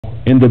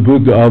in the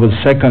book of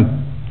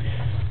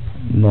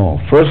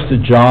First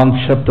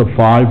John chapter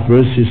 5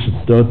 verses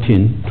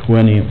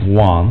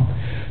 13-21.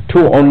 To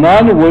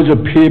online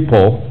with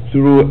people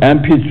through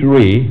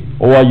MP3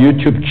 or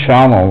YouTube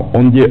channel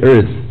on the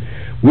earth,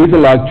 we'd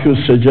like to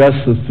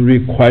suggest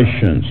 3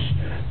 questions.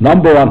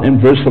 Number 1,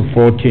 in verse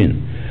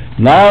 14.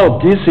 Now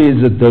this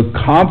is the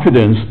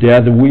confidence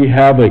that we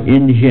have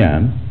in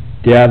Him,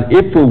 that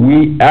if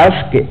we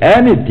ask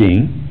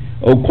anything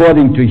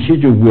according to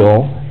His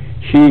will,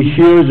 He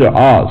hears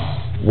us.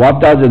 What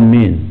does it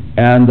mean?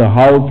 And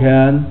how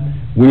can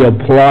we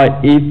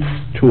apply it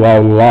to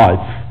our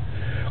life?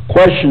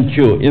 Question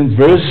 2, in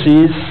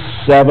verses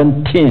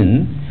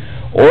 17,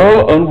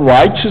 all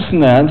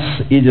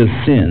unrighteousness is a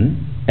sin,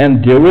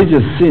 and there is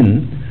a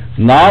sin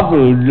not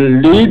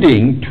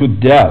leading to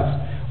death.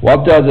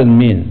 What does it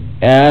mean?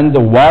 And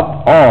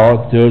what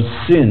are the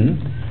sin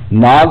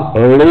not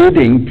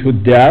leading to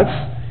death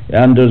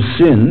and the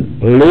sin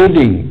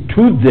leading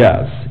to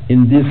death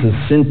in this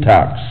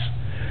syntax?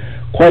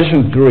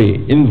 Question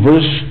 3, in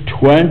verse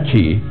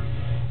 20,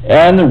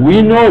 and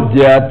we know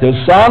that the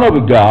Son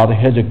of God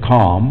has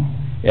come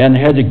and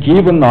has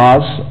given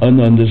us an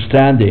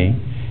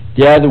understanding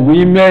that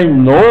we may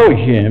know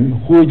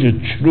Him who is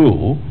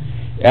true,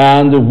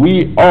 and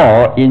we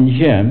are in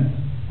Him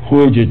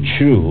who is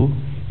true,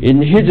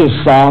 in His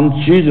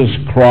Son Jesus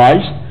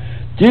Christ.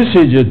 This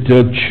is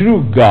the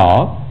true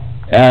God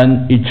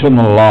and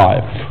eternal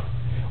life.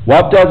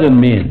 What does it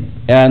mean?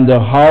 And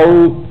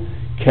how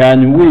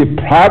can we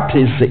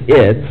practice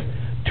it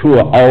to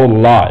our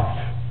life?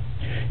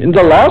 In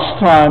the last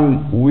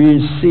time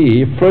we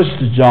see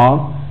 1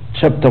 John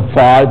chapter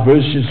 5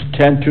 verses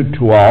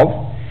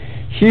 10-12,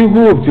 he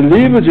who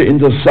believes in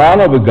the Son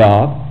of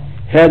God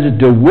has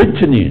the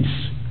witness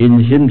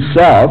in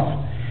himself.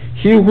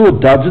 He who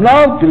does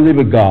not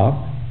believe God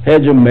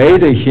has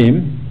made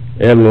him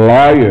a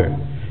liar,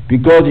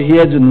 because he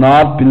has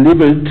not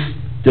believed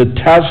the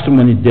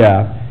testimony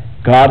that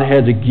God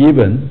has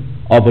given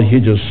of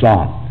His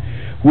Son.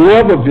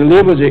 Whoever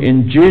believes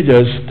in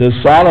Jesus, the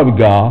Son of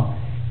God,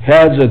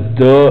 has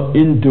the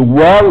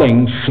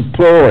indwelling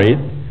Spirit,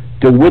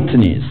 the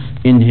witness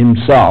in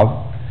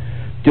himself.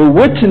 The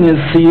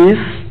witness is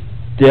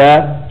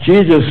that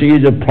Jesus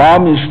is a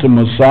promised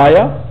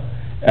Messiah,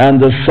 and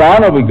the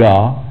Son of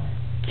God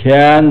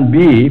can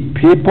be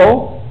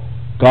people,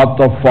 God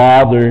the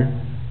Father,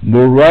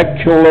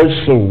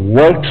 miraculous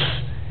works,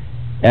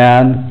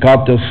 and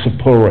God the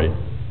Spirit.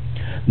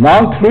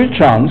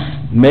 Non-Christians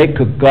make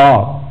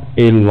God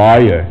a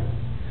liar.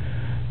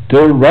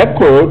 The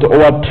record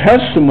or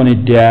testimony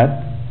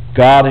that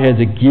God has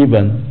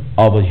given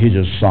of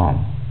His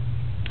Son.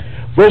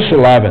 Verse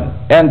 11,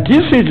 and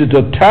this is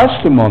the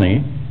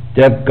testimony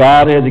that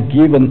God has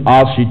given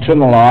us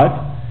eternal life,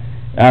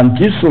 and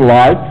this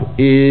life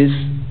is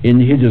in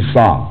His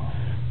Son.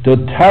 The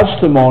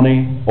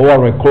testimony or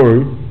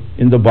record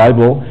in the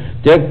Bible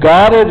that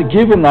God has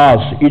given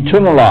us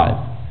eternal life,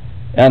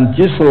 and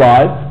this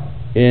life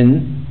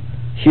in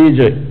His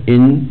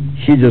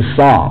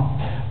Son.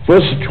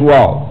 Verse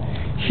 12,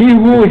 he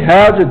who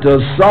has the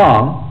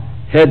Son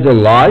has the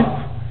life.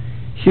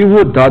 He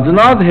who does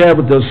not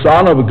have the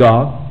Son of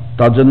God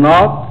does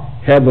not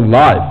have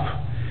life.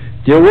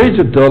 There is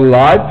the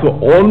life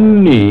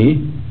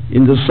only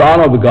in the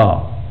Son of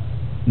God,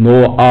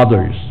 no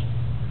others.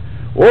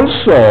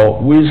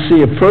 Also, we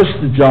see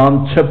 1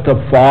 John chapter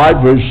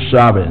 5 verse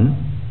 7,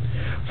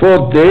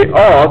 for there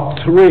are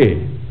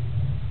 3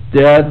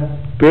 that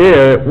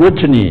bear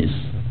witness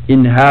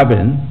in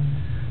heaven,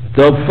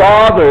 the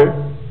Father,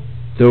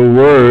 the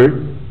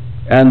Word,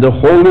 and the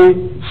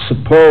Holy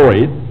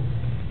Spirit,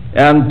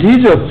 and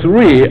these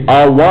 3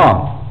 are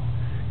one.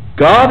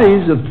 God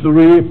is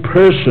 3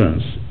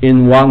 persons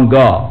in one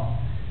God.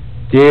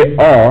 They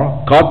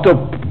are God the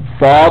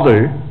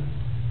Father,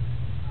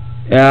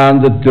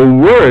 and the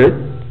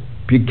Word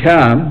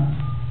became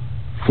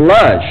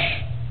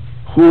flesh,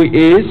 who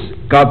is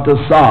God the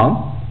Son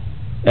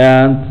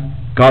and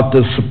God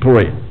the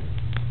Spirit.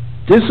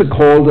 This is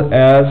called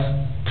as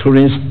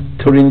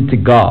Trinity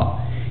God.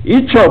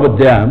 Each of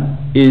them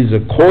is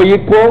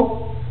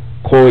co-equal,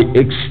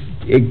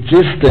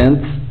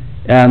 co-existent,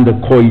 and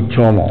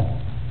co-eternal.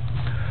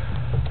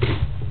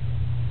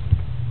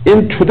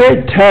 In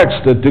today's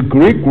text, the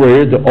Greek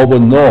word of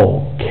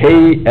know,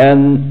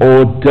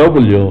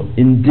 K-N-O-W,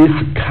 in this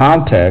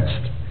context,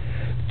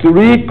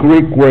 3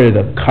 Greek words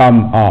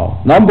come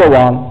out. Number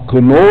 1,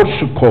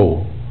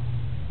 gnosko.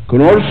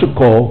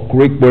 Gnosko,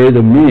 Greek word,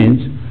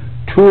 means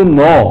to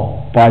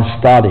know by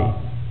study.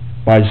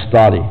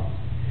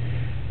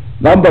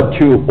 Number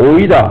 2,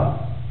 oida,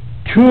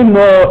 to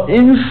know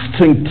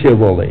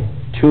instinctively.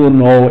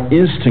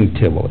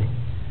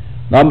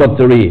 Number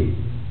 3,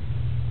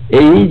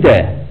 eide,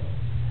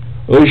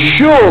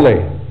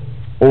 surely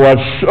or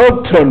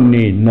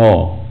certainly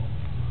know.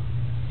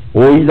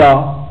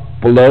 Oida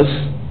plus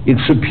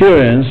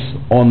experience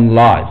on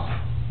life.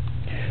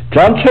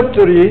 John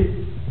chapter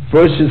 3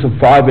 verses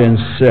 5 and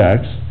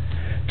 6,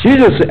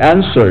 Jesus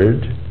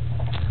answered,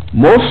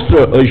 most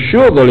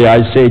assuredly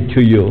I say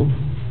to you,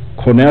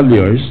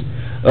 Cornelius,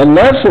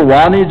 unless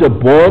one is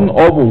born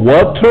of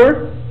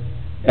water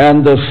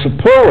and the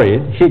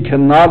Spirit, he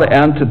cannot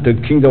enter the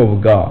kingdom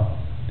of God.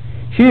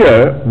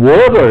 Here,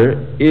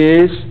 water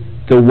is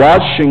the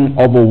washing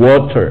of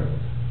water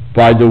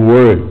by the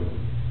word.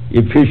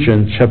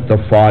 Ephesians chapter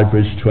 5,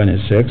 verse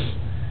 26.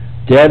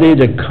 That is,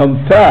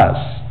 confess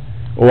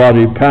or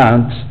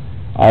repent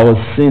our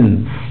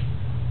sins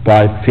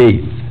by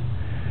faith.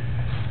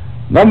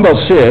 Number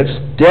 6,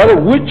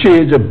 that which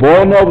is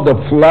born of the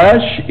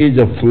flesh is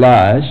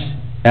flesh,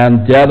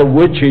 and that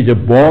which is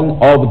born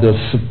of the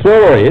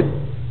Spirit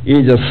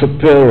is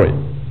spirit.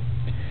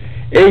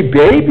 A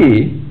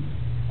baby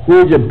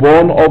who is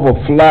born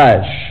of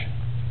flesh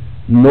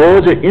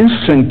knows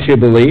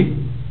instinctively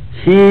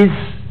his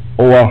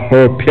or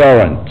her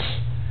parents.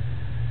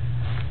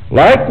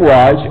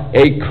 Likewise,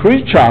 a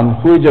Christian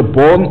who is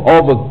born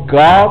of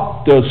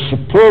God the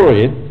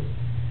Spirit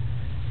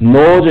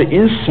knows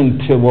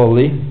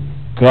instinctively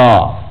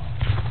God.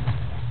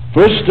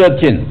 Verse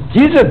 13,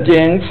 these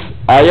things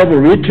I have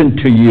written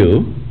to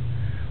you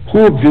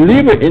who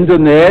believe in the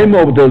name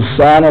of the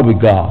Son of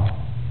God.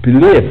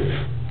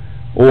 Belief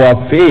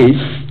or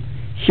faith,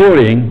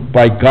 hearing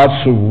by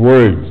God's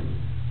word,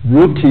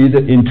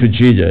 rooted into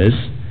Jesus.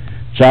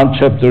 John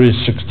chapter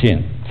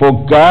 16.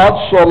 For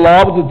God so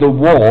loved the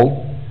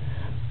world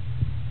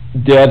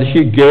that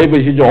he gave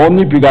his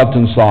only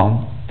begotten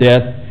Son,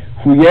 that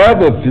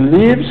whoever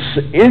believes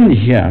in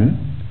him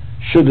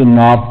should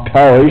not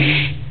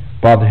perish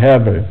but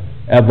have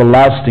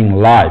everlasting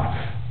life.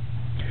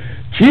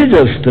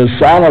 Jesus, the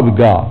Son of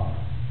God,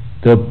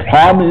 the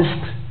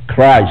promised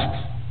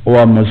Christ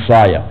or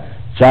Messiah.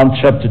 John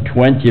chapter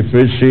 20,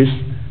 verses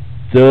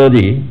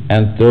 30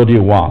 and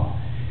 31.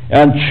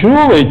 And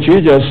truly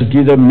Jesus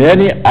did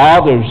many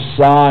other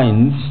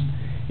signs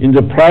in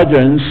the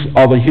presence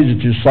of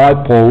his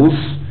disciples,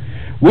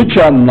 which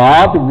are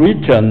not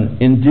written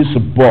in this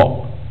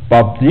book,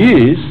 but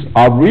these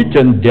are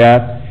written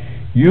that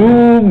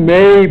you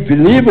may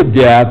believe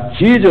that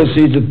Jesus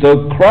is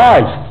the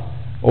Christ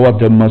or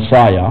the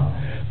Messiah,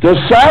 the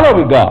Son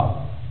of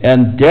God,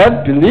 and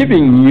that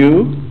believing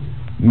you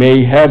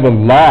may have a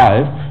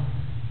life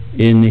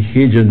in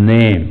his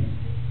name.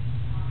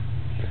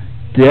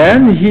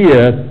 Then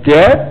here,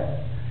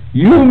 that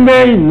you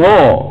may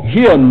know,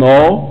 here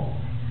know,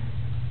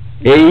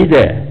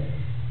 eide.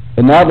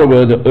 In other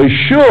words,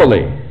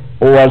 surely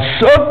or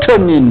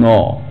certainly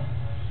know,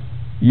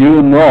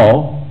 you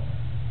know,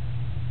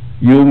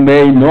 you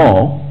may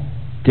know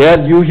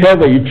that you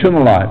have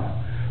eternal life.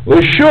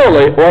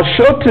 Surely or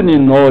certainly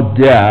know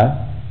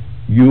that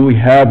you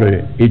have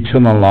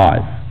eternal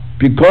life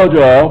because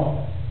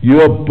of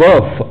your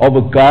birth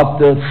of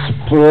God's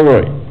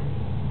Spirit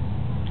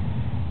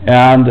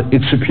and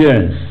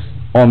experience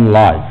on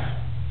life.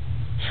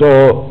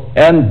 So,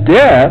 and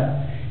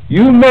that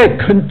you may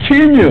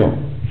continue,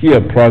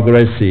 here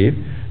progressive,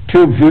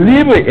 to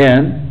believe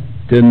in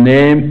the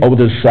name of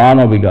the Son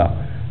of God.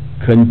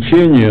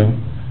 Continue,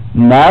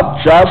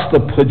 not just the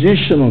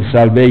positional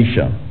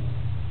salvation,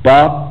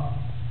 but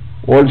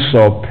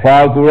also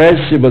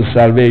progressive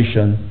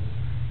salvation,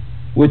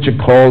 which is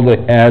called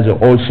as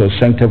also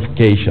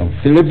sanctification.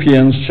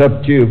 Philippians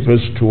chapter 2,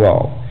 verse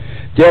 12.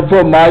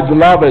 Therefore, my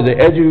beloved,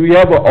 as you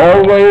have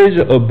always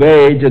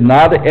obeyed,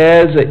 not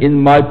as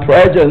in my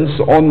presence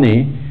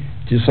only,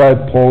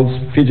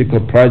 disciples' physical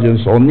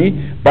presence only,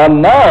 but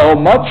now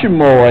much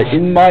more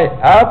in my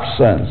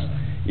absence,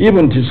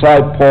 even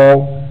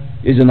disciple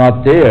is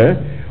not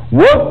there,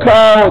 work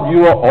out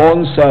your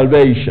own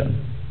salvation.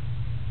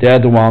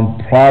 That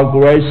one,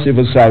 progressive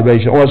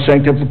salvation or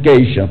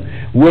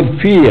sanctification with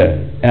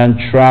fear and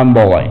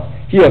trembling.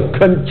 Here,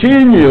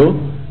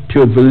 continue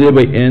to believe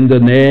in the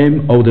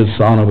name of the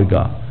Son of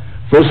God.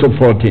 Verse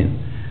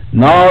 14.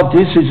 Now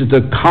this is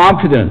the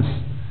confidence,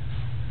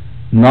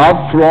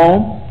 not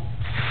from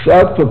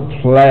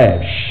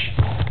self-flesh,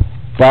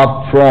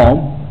 but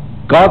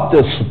from God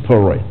the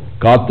Spirit.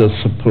 God the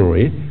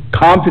Spirit,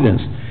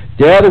 confidence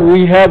that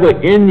we have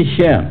in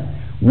him.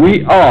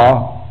 We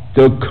are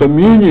the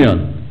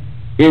communion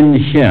in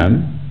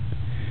him.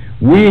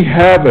 We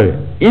have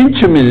an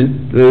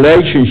intimate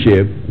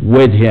relationship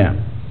with him.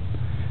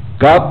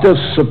 God the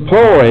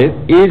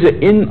Spirit is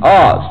in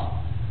us,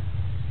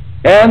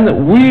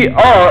 and we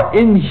are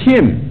in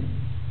him.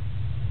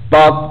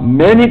 But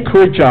many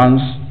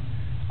Christians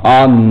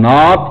are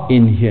not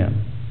in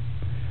him.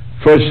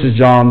 1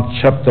 John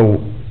chapter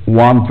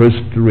 1,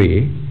 verse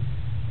 3.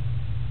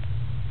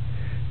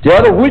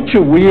 That which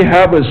we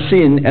have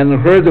seen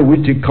and heard we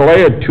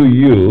declare to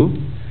you,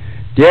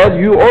 that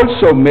you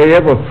also may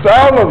have a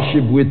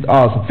fellowship with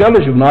us.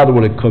 Fellowship, in other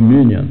words,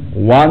 communion,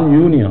 one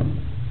union,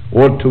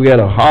 all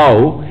together.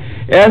 How?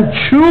 And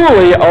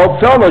truly our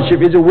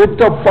fellowship is with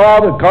the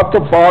Father, God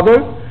the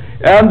Father,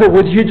 and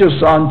with his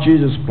Son,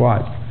 Jesus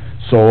Christ.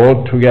 So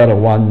all together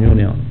one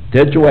union.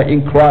 That's why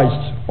in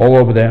Christ,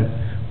 all of them,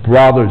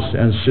 brothers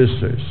and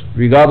sisters,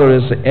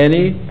 regardless of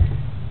any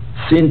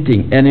sin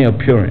thing, any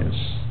appearance,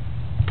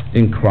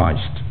 in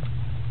Christ.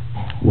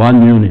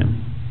 One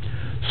union.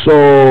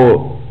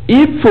 So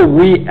if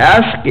we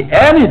ask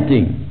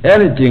anything,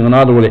 in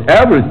other words,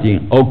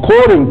 everything,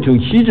 according to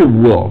His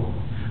will,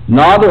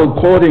 not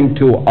according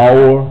to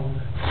our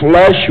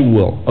flesh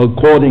will,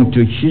 according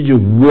to His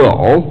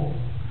will,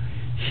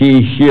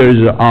 He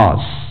hears us.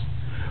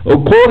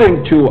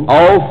 According to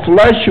our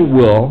flesh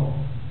will,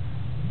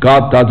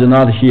 God does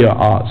not hear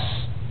us,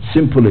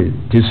 simply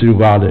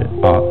disregarded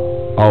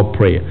our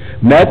prayer.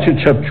 Matthew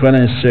chapter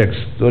 26,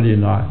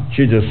 39,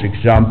 Jesus'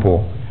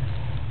 example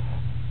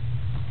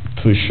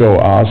to show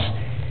us.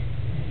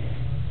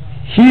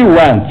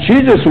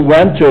 Jesus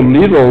went a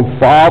little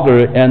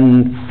farther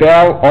and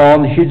fell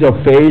on his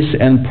face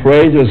and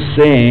prayed,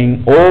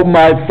 saying, "O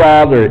my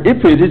Father,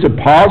 if it is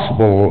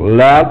possible,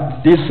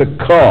 let this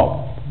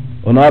cup,"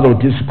 another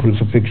this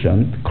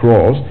crucifixion,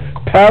 cross,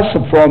 "pass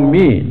from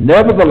me.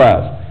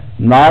 Nevertheless,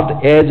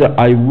 not as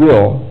I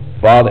will,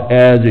 but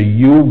as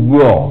you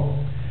will."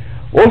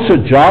 Also,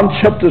 John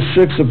chapter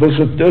 6, verse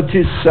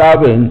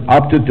 37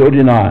 up to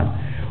 39.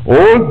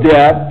 "All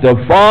that the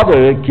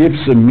Father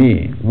gives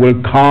me will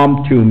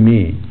come to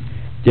me,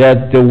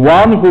 that the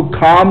one who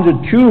comes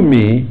to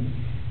me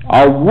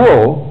I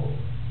will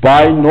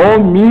by no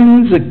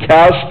means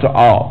cast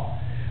out.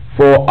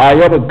 For I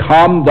have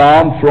come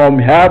down from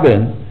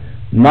heaven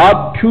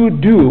not to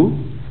do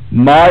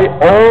my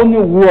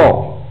own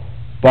will,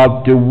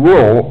 but the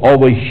will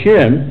of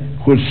him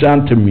who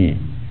sent me.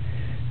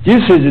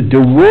 This is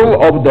the will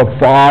of the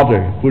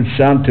Father who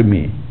sent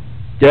me,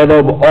 that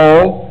of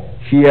all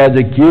He has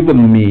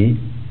given me,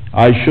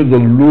 I should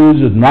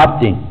lose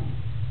nothing,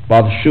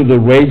 but should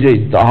raise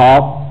it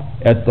up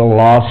at the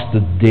last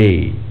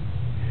day."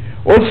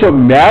 Also,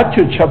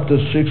 Matthew chapter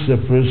 6,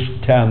 verse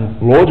 10,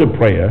 Lord's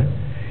Prayer,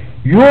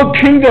 "Your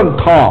kingdom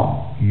come,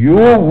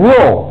 your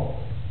will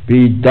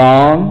be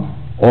done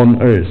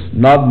on earth,"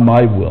 not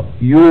my will.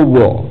 "Your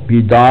will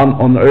be done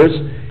on earth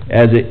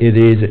as it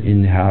is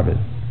in heaven."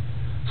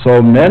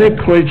 So many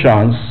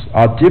Christians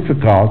are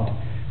difficult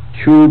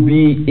to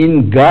be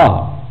in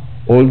God,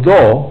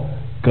 although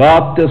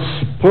God's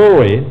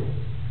Spirit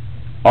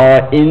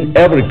are in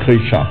every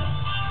Christian.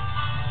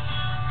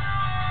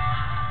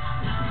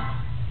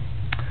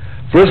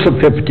 Verse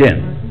 15,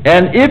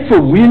 "And if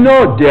we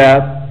know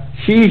that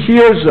He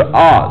hears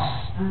us,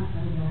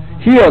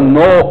 He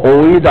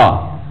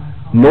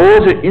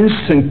knows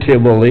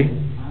instinctively,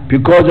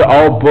 because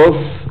our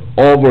birth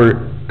over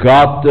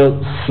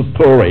God's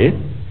Spirit,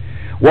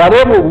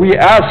 whatever we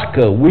ask,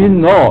 we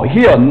know,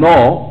 He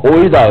know,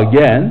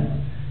 again,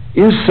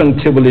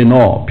 instinctively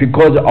know,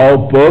 because our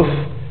birth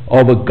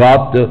of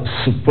God's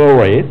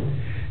Spirit,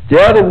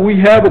 that we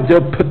have the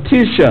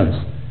petitions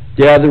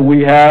that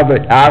we have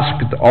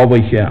asked of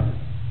Him,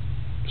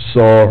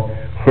 so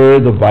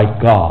heard by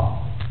God.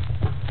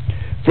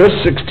 Verse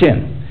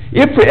 16,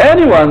 "If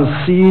anyone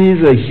sees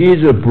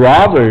his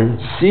brother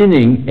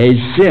sinning a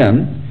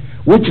sin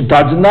which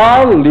does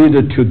not lead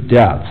to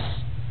death,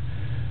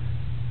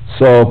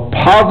 so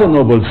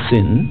pardonable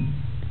sin,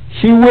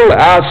 he will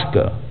ask,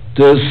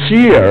 the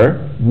seer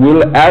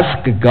will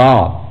ask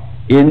God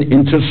in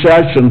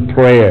intercession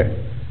prayer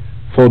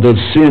for the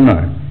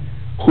sinner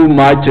who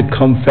might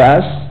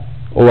confess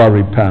or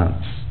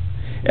repent.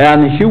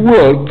 And He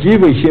will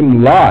give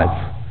him life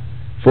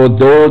for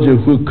those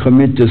who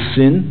commit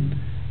sin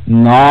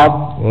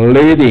not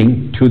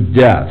leading to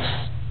death,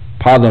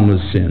 pardon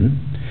sin,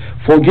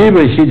 forgive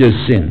his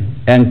sin,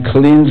 and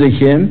cleanse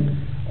him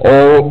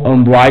all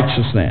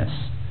unrighteousness."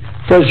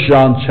 1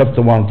 John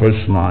chapter 1,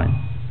 verse 9.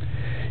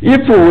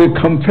 "If we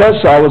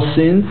confess our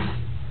sins,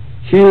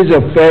 He is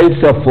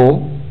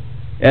faithful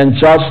and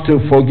just to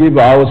forgive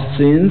our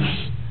sins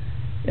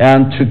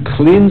and to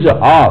cleanse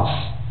us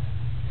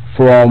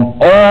from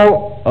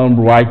all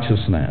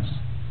unrighteousness."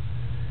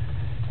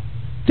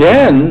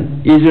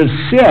 Then is a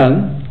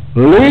sin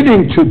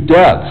leading to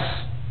death,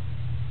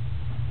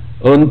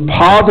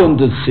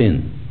 unpardoned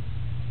sin,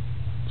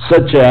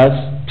 such as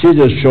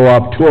Jesus show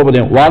up two of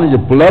them. One is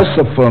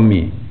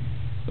blasphemy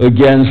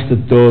against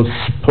the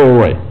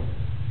Spirit.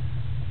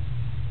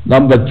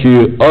 Number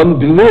two,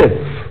 unbelief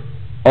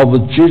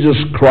of Jesus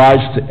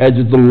Christ as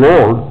the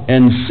Lord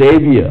and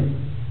Savior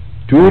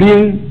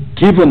during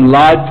given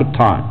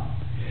lifetime.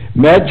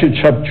 Matthew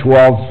chapter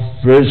 12,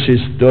 verses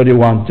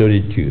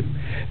 31-32.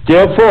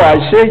 "Therefore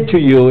I say to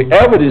you,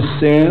 every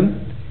sin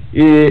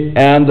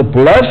and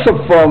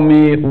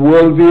blasphemy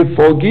will be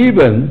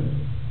forgiven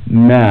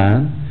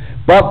man,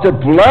 but the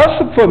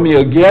blasphemy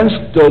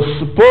against the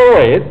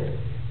Spirit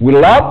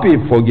will not be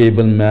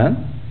forgiven man.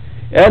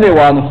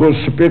 Anyone who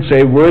speaks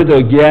a word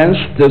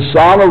against the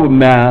Son of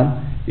Man,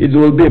 it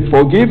will be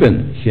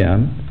forgiven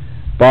him.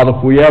 But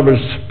whoever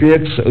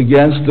speaks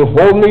against the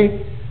Holy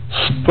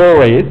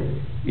Spirit,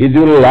 it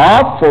will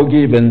not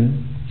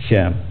forgiven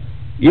him,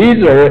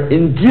 either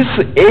in this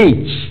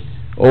age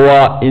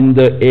or in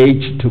the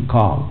age to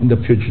come, in the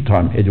future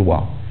time as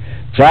well."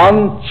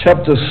 John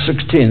chapter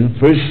 16,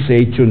 verses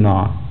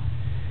 8-9.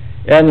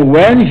 "And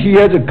when He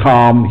has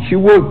come, He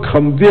will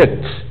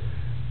convict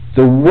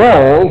the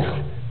world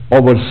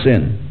over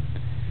sin,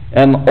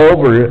 and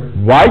over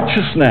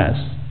righteousness,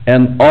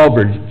 and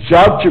over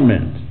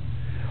judgment,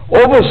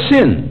 over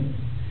sin,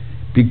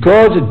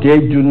 because they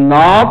do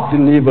not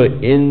believe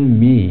in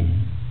me.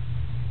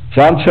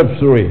 John chapter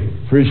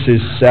 3,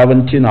 verses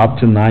 17 up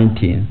to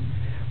 19.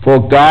 For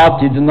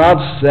God did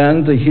not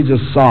send his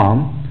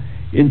Son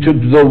into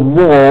the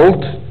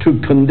world to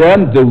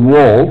condemn the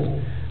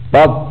world,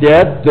 but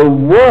that the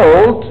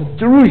world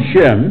through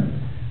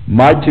him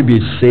might be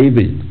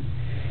saved.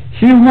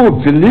 He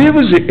who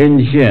believes in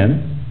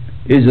him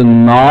is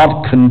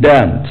not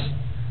condemned,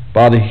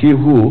 but he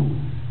who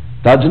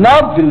does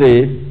not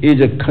believe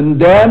is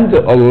condemned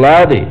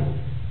already,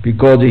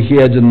 because he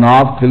has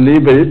not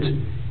believed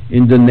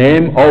in the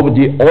name of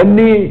the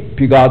only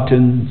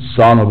begotten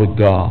Son of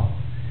God.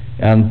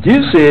 And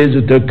this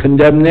is the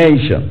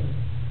condemnation,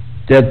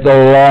 that the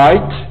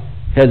light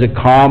has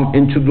come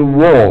into the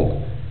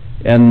world,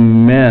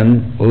 and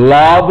men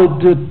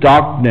loved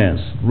darkness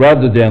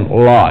rather than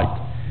light,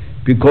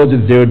 because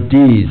their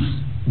deeds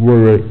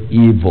were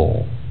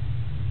evil.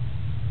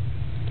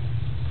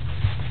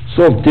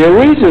 So if there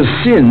is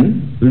a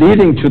sin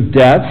leading to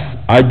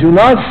death, I do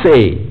not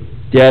say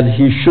that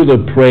he should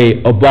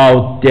pray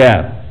about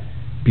death,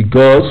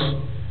 because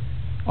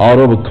out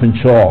of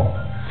control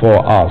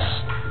for us.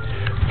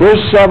 Verse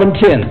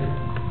 17,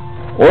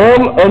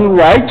 all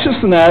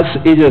unrighteousness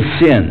is a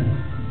sin.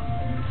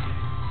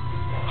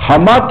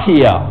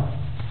 Hamartia,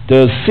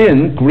 the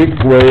sin,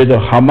 Greek word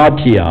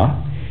hamartia,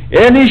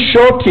 any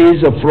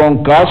shortage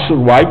from God's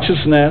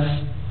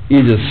righteousness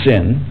is a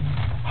sin.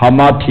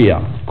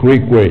 Hamartia,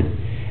 Greek word.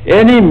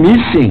 Any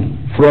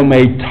missing from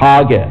a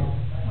target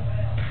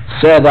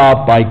set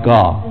up by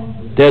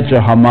God, that's a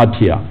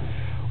hamartia.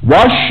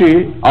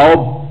 Washing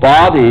our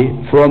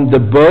body from the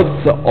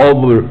birth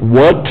of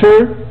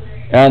water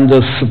and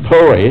the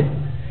Spirit,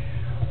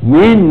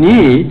 we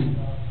need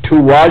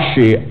to wash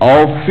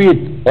our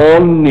feet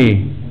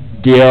only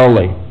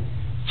daily.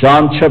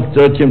 John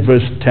chapter 13,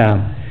 verse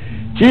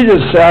 10. Jesus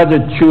said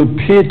to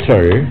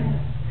Peter,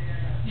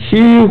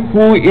 he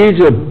who is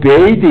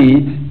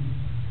bathed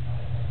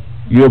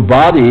your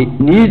body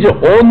needs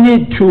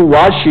only to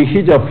wash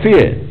his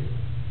feet,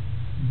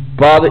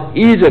 but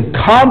is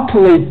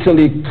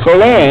completely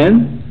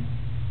clean,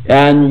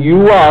 and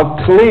you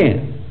are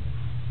clean,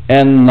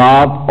 and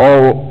not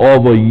all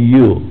over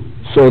you.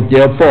 So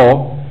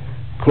therefore,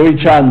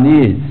 Christian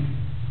needs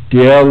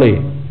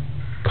daily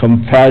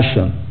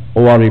compassion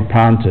or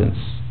repentance,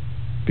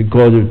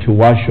 because to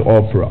wash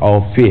off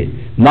our feet,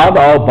 not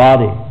our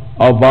body.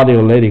 Our body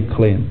already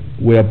clean.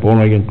 We are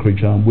born again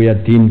Christian. We are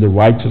deemed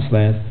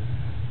righteousness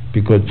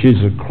because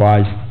Jesus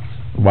Christ's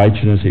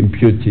righteousness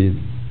imputed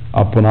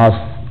upon us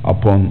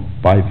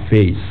by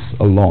faith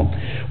alone.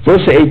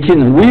 Verse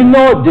 18, we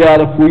know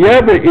that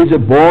whoever is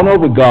born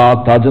of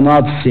God does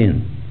not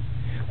sin.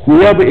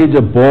 Whoever is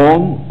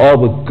born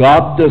of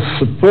God the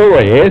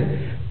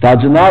Spirit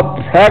does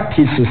not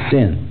practice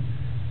sin,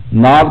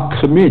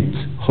 not commit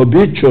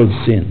habitual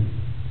sin.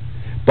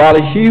 But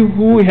he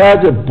who has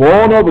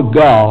born of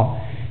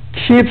God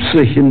keeps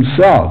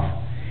himself.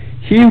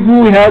 He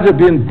who has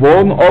been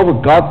born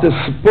of God the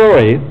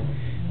Spirit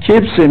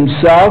keeps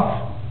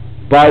himself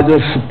by the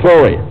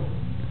Spirit,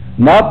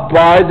 not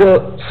by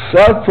the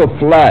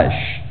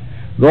self-flesh.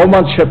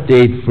 Romans chapter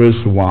 8,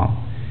 verse 1.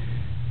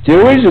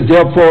 There is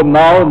therefore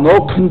now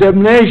no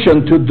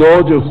condemnation to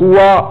those who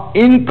are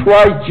in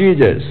Christ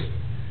Jesus,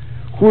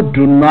 who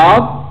do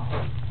not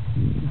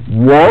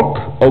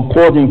walk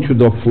according to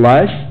the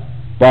flesh,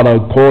 but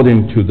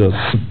according to the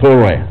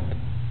Spirit.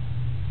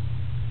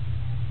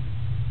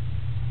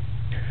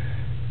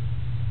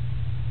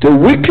 The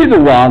wicked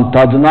one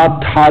does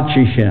not touch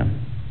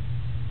him.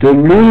 The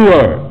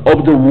ruler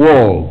of the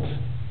world,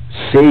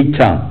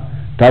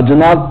 Satan, does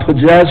not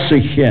possess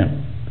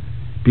him,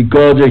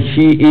 because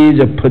he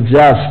is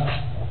possessed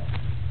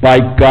by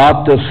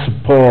God the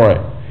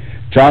Spirit.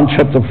 John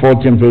chapter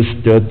 14, verse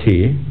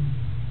 30.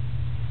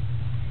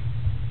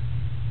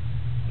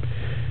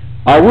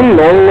 I will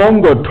no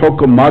longer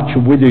talk much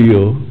with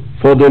you,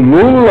 for the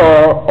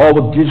ruler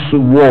of this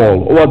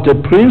world, or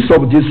the prince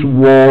of this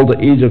world,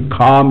 is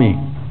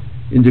coming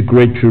in the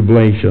great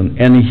tribulation,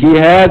 and he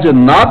has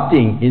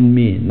nothing in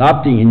me,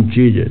 nothing in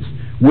Jesus.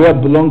 We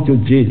belong to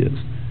Jesus.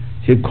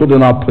 He could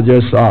not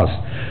possess us.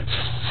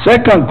 2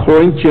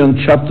 Corinthians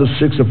chapter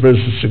 6, verse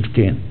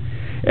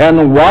 16.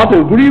 And what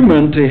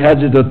agreement has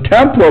the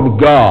temple of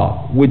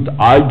God with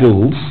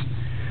idols?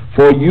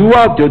 For you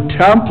are the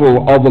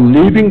temple of a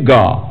living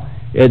God.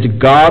 As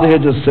God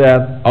has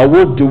said, I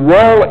will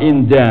dwell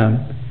in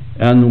them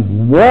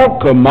and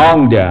walk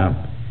among them.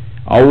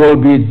 I will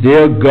be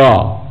their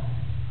God,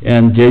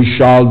 and they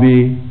shall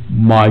be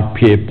my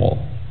people.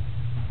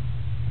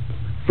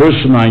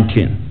 Verse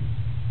 19.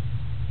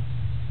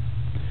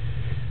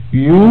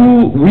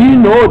 We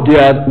know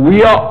that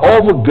we are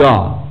of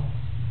God.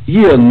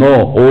 Here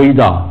no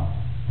oida.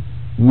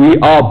 We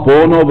are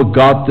born of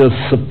God the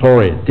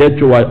Spirit.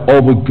 That's why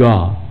of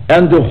God.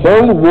 And the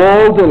whole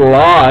world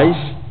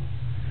lies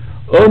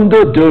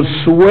under the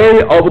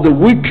sway of the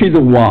wicked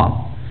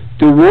one.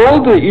 The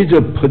world is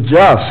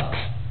possessed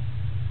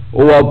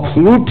or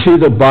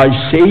polluted by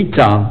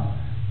Satan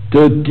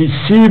the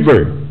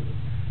deceiver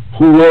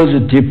who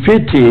was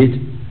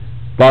defeated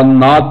but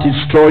not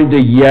destroyed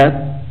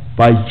yet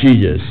by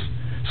Jesus.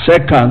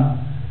 Second,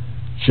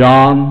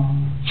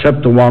 John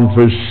chapter 1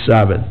 verse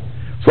 7.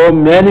 For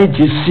many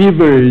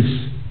deceivers,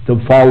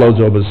 the followers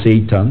of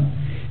Satan,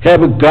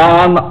 have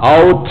gone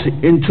out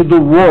into the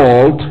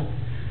world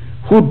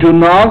who do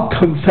not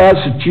confess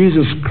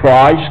Jesus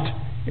Christ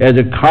as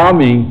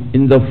coming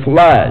in the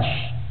flesh.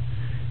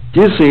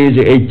 This is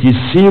a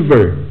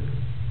deceiver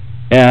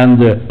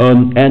and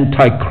an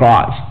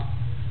antichrist.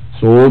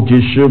 So all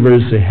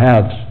deceivers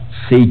have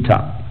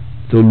Satan,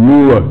 the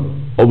ruler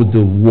of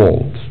the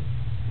world.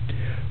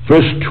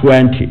 Verse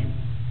 20.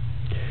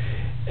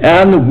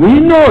 And we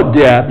know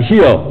that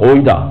here,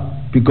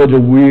 oida, because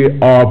we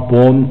are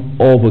born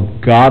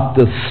of God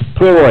the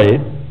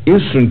Spirit,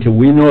 instantly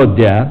we know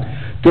that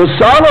the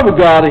Son of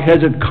God has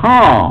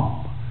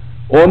come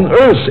on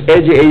earth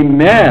as a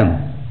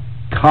man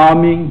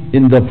coming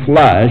in the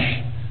flesh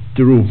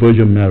through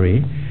Virgin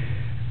Mary,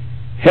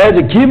 has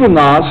given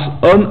us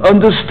an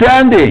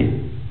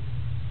understanding.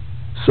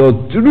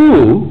 So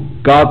through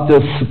God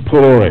the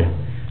Spirit,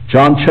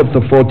 John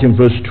chapter 14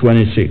 verse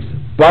 26,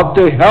 but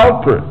the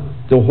Helper,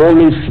 the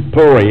Holy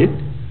Spirit,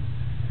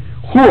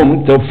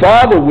 whom the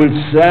Father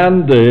will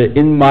send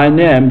in my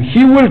name,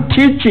 he will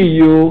teach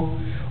you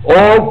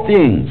all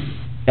things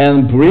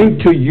and bring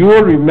to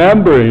your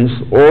remembrance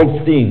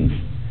all things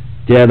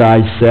that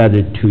I said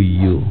to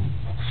you.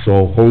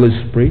 So Holy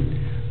Spirit,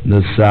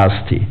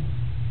 necessity,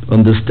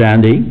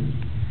 understanding,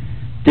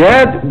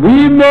 that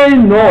we may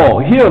know,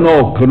 here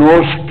no,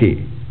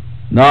 gnoski,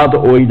 not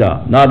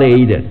oida, not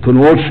aida,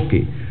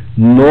 gnoski,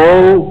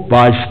 know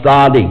by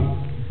studying.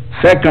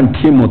 2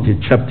 Timothy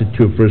chapter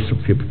 2 verse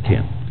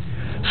 15.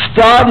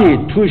 Study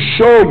to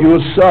show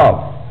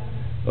yourself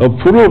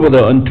approved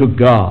unto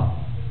God,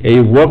 a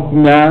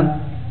workman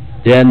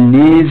that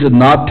needs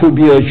not to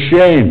be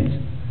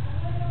ashamed,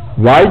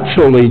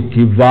 rightly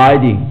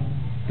dividing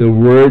the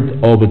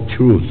word of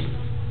truth.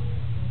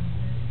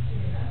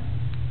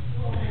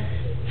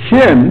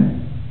 Him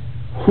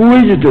who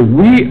is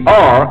we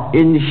are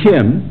in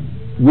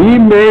him, we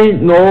may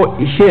know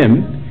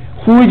him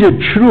who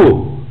is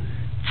true.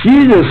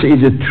 Jesus is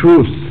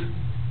truth.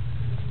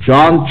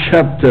 John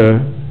chapter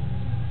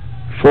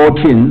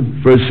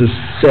 14 verses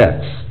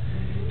 6.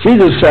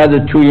 Jesus said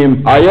to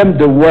him, I am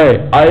the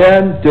way, I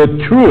am the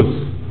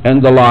truth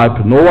and the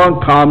life. No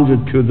one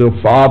comes to the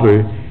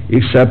Father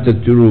except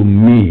through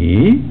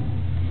me.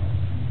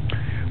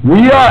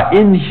 We are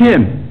in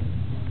him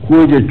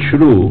who is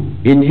true,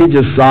 in his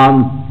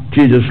Son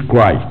Jesus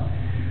Christ.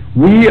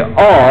 We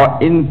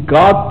are in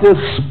God the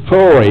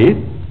Spirit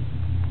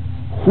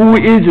who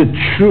is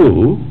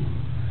true.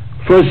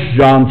 1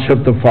 John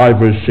chapter 5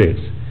 verse 6.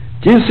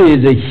 This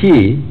is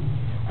he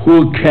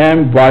who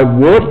came by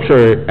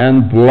water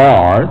and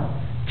blood,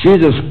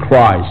 Jesus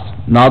Christ,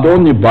 not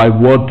only by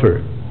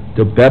water,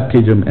 the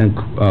baptism and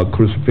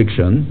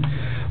crucifixion,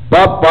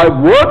 but by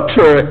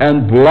water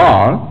and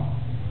blood,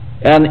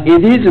 and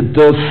it is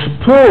the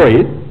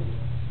Spirit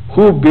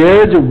who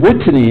bears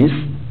witness,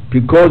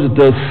 because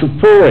the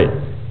Spirit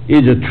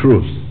is the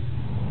truth.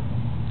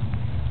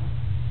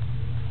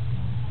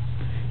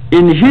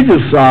 In his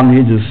Son,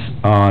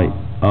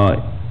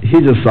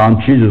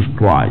 Jesus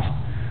Christ.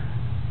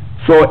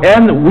 So,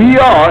 and we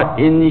are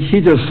in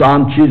his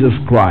Son, Jesus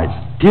Christ.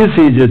 This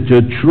is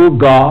the true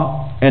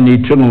God and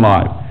eternal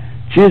life.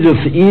 Jesus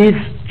is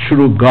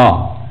true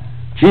God.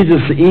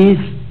 Jesus is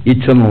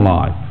eternal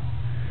life.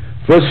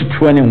 Verse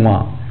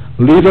 21.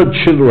 Little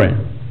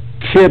children,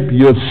 keep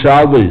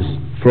yourselves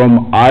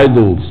from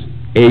idols.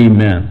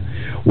 Amen.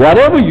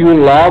 Whatever you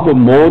love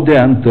more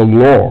than the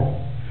Lord,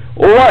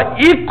 or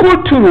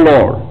equal to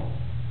Lord,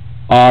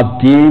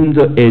 are deemed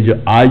as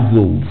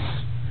idols.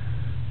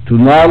 Do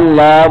not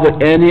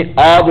love any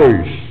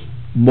others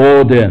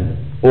more than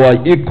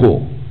or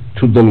equal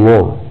to the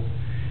Lord.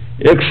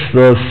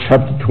 Exodus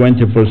chapter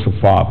 20 verse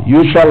 5.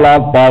 You shall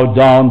not bow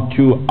down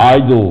to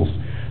idols,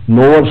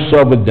 nor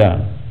serve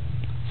them.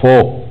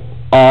 For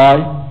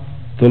I,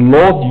 the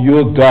Lord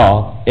your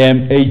God,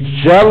 am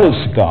a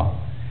jealous God,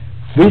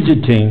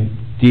 visiting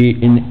the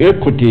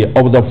iniquity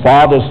of the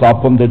fathers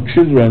upon the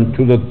children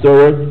to the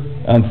third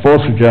and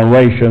fourth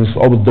generations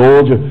of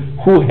those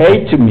who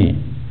hate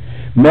me.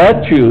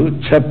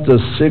 Matthew chapter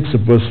 6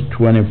 verse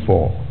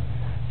 24.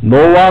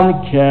 No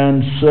one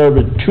can serve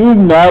two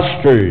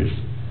masters,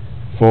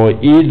 for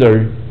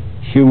either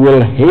he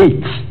will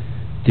hate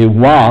the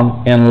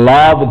one and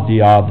love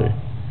the other,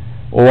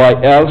 or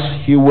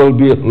else he will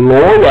be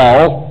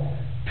loyal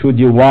to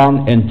the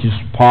one and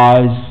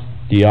despise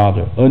the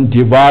other.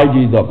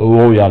 Undivided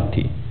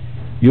loyalty.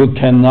 You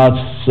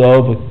cannot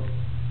serve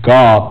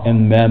God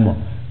and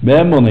mammon.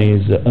 Mammon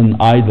is an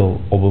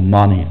idol of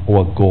money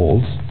or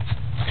gold.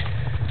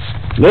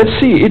 Let's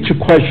see each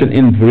question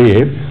in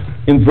brief.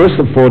 In verse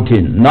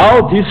 14,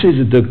 now this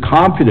is the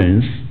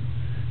confidence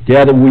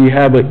that we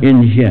have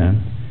in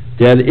him,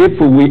 that if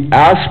we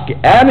ask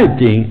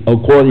anything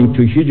according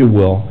to his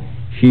will,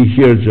 he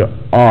hears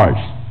ours.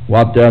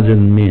 What does it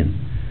mean?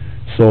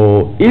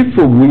 So if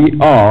we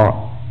are,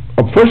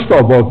 first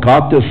of all,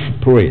 God the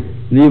Spirit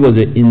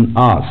lives in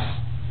us.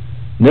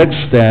 Next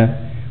step,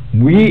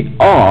 we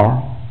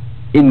are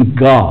in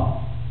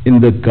God, in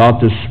the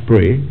God the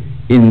Spirit,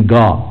 in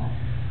God.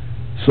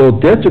 So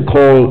that's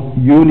called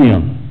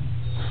union.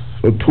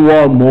 So two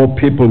or more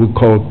people we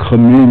call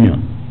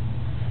communion.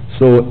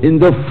 So in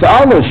the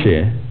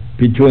fellowship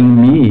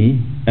between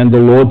me and the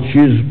Lord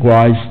Jesus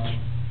Christ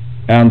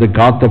and the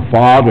God the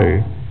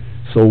Father,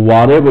 so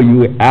whatever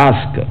you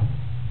ask,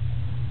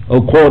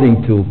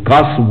 according to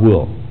God's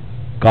will,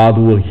 God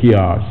will hear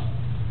us.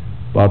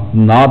 But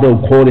not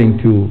according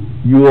to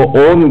your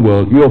own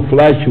will, your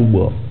flesh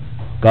will.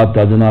 God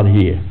does not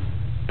hear.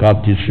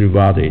 God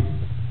disregards it.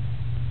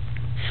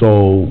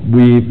 So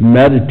we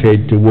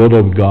meditate the Word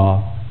of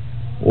God.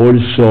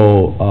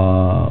 Also,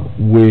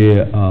 we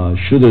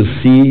should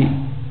see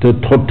the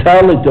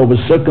totality of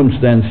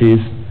circumstances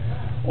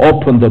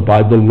opened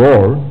by the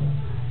Lord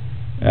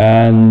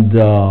and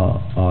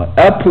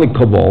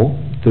applicable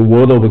the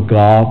Word of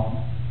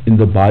God in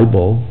the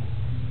Bible.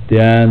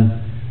 Then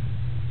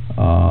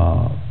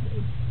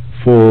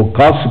for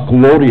God's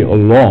glory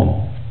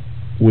alone,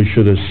 we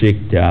should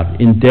seek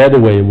that. In that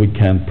way, we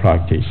can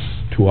practice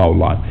to our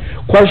life.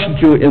 Question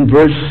 2 in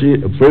verse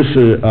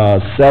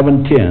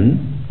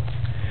 17.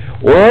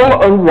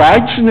 All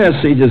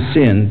unrighteousness is a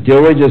sin.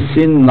 There is a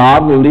sin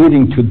not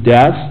leading to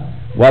death.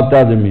 What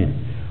does it mean?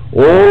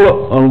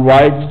 All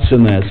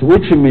unrighteousness,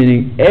 which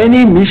means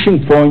any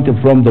missing point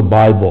from the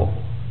Bible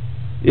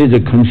is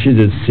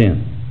considered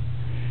sin.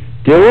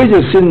 There is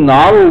a sin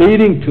not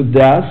leading to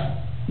death,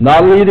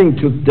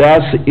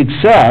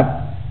 except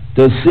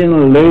the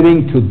sin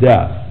leading to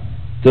death.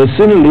 The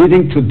sin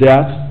leading to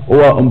death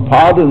or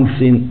unpardoned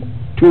sin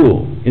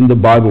two in the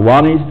Bible.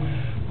 One is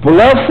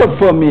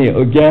blasphemy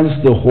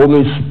against the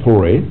Holy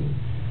Spirit.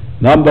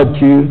 Number 2,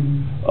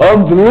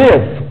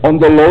 unbelief on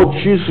the Lord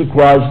Jesus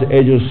Christ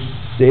as a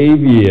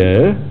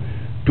Savior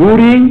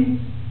during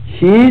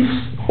his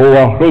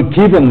or her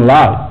given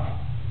life.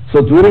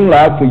 So during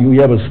life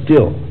you have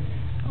still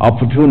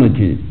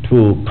opportunity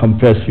to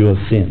confess your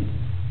sin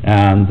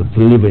and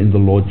believe in the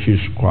Lord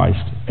Jesus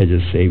Christ as a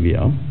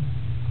Savior.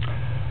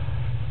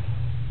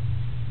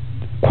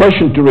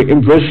 Question 3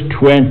 in verse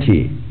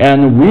 20.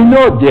 And we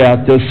know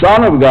that the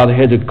Son of God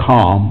had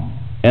come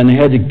and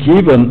had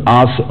given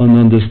us an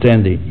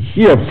understanding.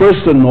 Here,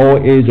 first know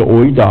is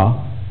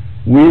oida.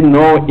 We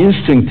know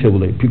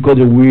instinctively because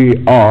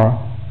we are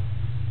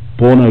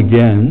born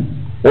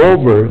again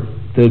over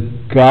the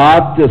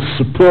God the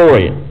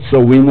Spirit. So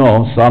we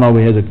know Son of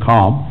God had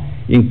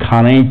come,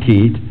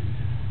 incarnated,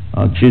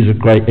 Jesus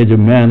Christ as a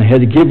man,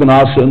 had given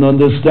us an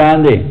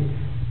understanding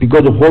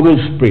because the Holy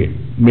Spirit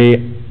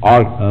may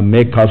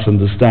make us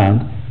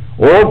understand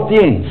all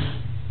things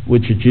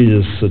which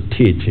Jesus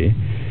teaches,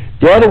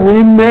 that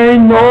we may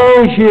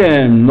know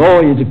him,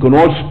 know his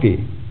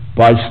gnoski,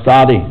 by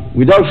studying.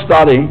 Without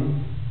studying,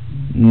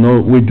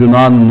 no, we do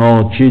not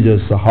know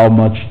Jesus how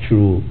much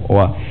true,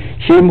 or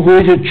him who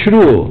is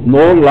true,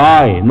 no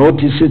lie, no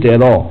deceit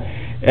at all.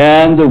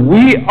 And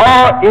we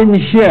are in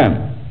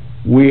him.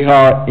 We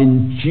are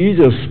in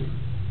Jesus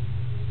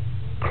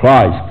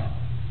Christ.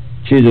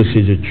 Jesus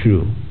is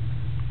true.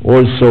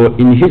 Also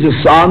in his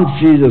Son,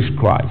 Jesus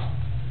Christ.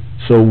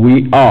 So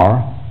we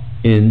are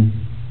in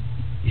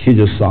his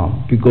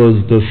Son,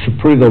 because the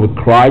Spirit of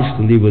Christ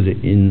lives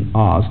in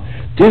us.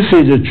 This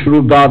is a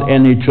true God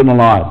and eternal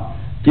life.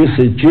 This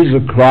is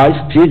Jesus Christ.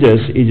 Jesus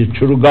is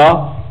true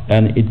God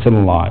and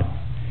eternal life.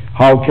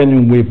 How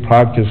can we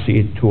practice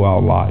it to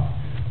our life?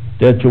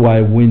 That's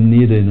why we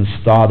need to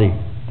study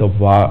the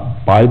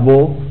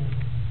Bible,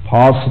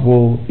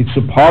 possible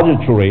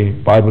expository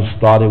Bible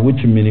study,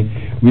 which means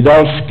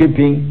without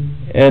skipping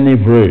any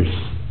verse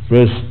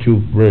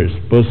to verse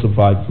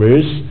by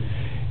verse,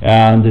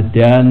 and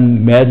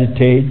then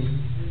meditate,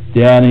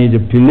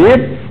 then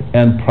believe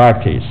and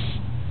practice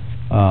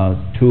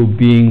to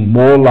being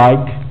more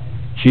like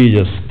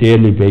Jesus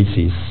daily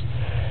basis.